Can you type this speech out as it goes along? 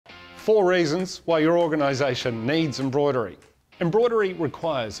4 reasons why your organisation needs embroidery. Embroidery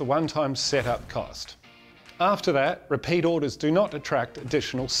requires a one-time setup cost. After that, repeat orders do not attract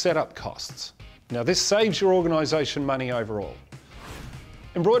additional setup costs. Now this saves your organisation money overall.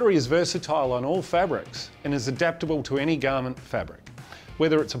 Embroidery is versatile on all fabrics and is adaptable to any garment fabric.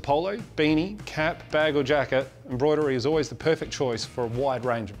 Whether it's a polo, beanie, cap, bag or jacket, embroidery is always the perfect choice for a wide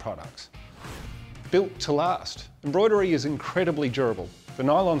range of products. Built to last, embroidery is incredibly durable. The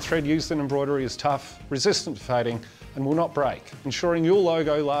nylon thread used in embroidery is tough, resistant to fading and will not break, ensuring your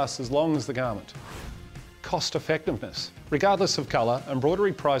logo lasts as long as the garment. Cost effectiveness. Regardless of colour,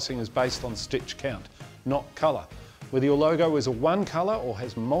 embroidery pricing is based on stitch count, not colour. Whether your logo is a one colour or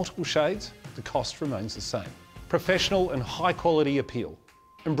has multiple shades, the cost remains the same. Professional and high quality appeal.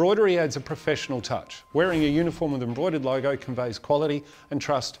 Embroidery adds a professional touch. Wearing a uniform with embroidered logo conveys quality and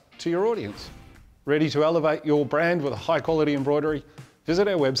trust to your audience. Ready to elevate your brand with a high quality embroidery? Visit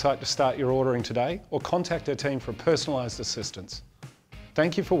our website to start your ordering today or contact our team for personalised assistance.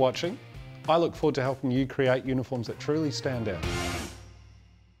 Thank you for watching. I look forward to helping you create uniforms that truly stand out.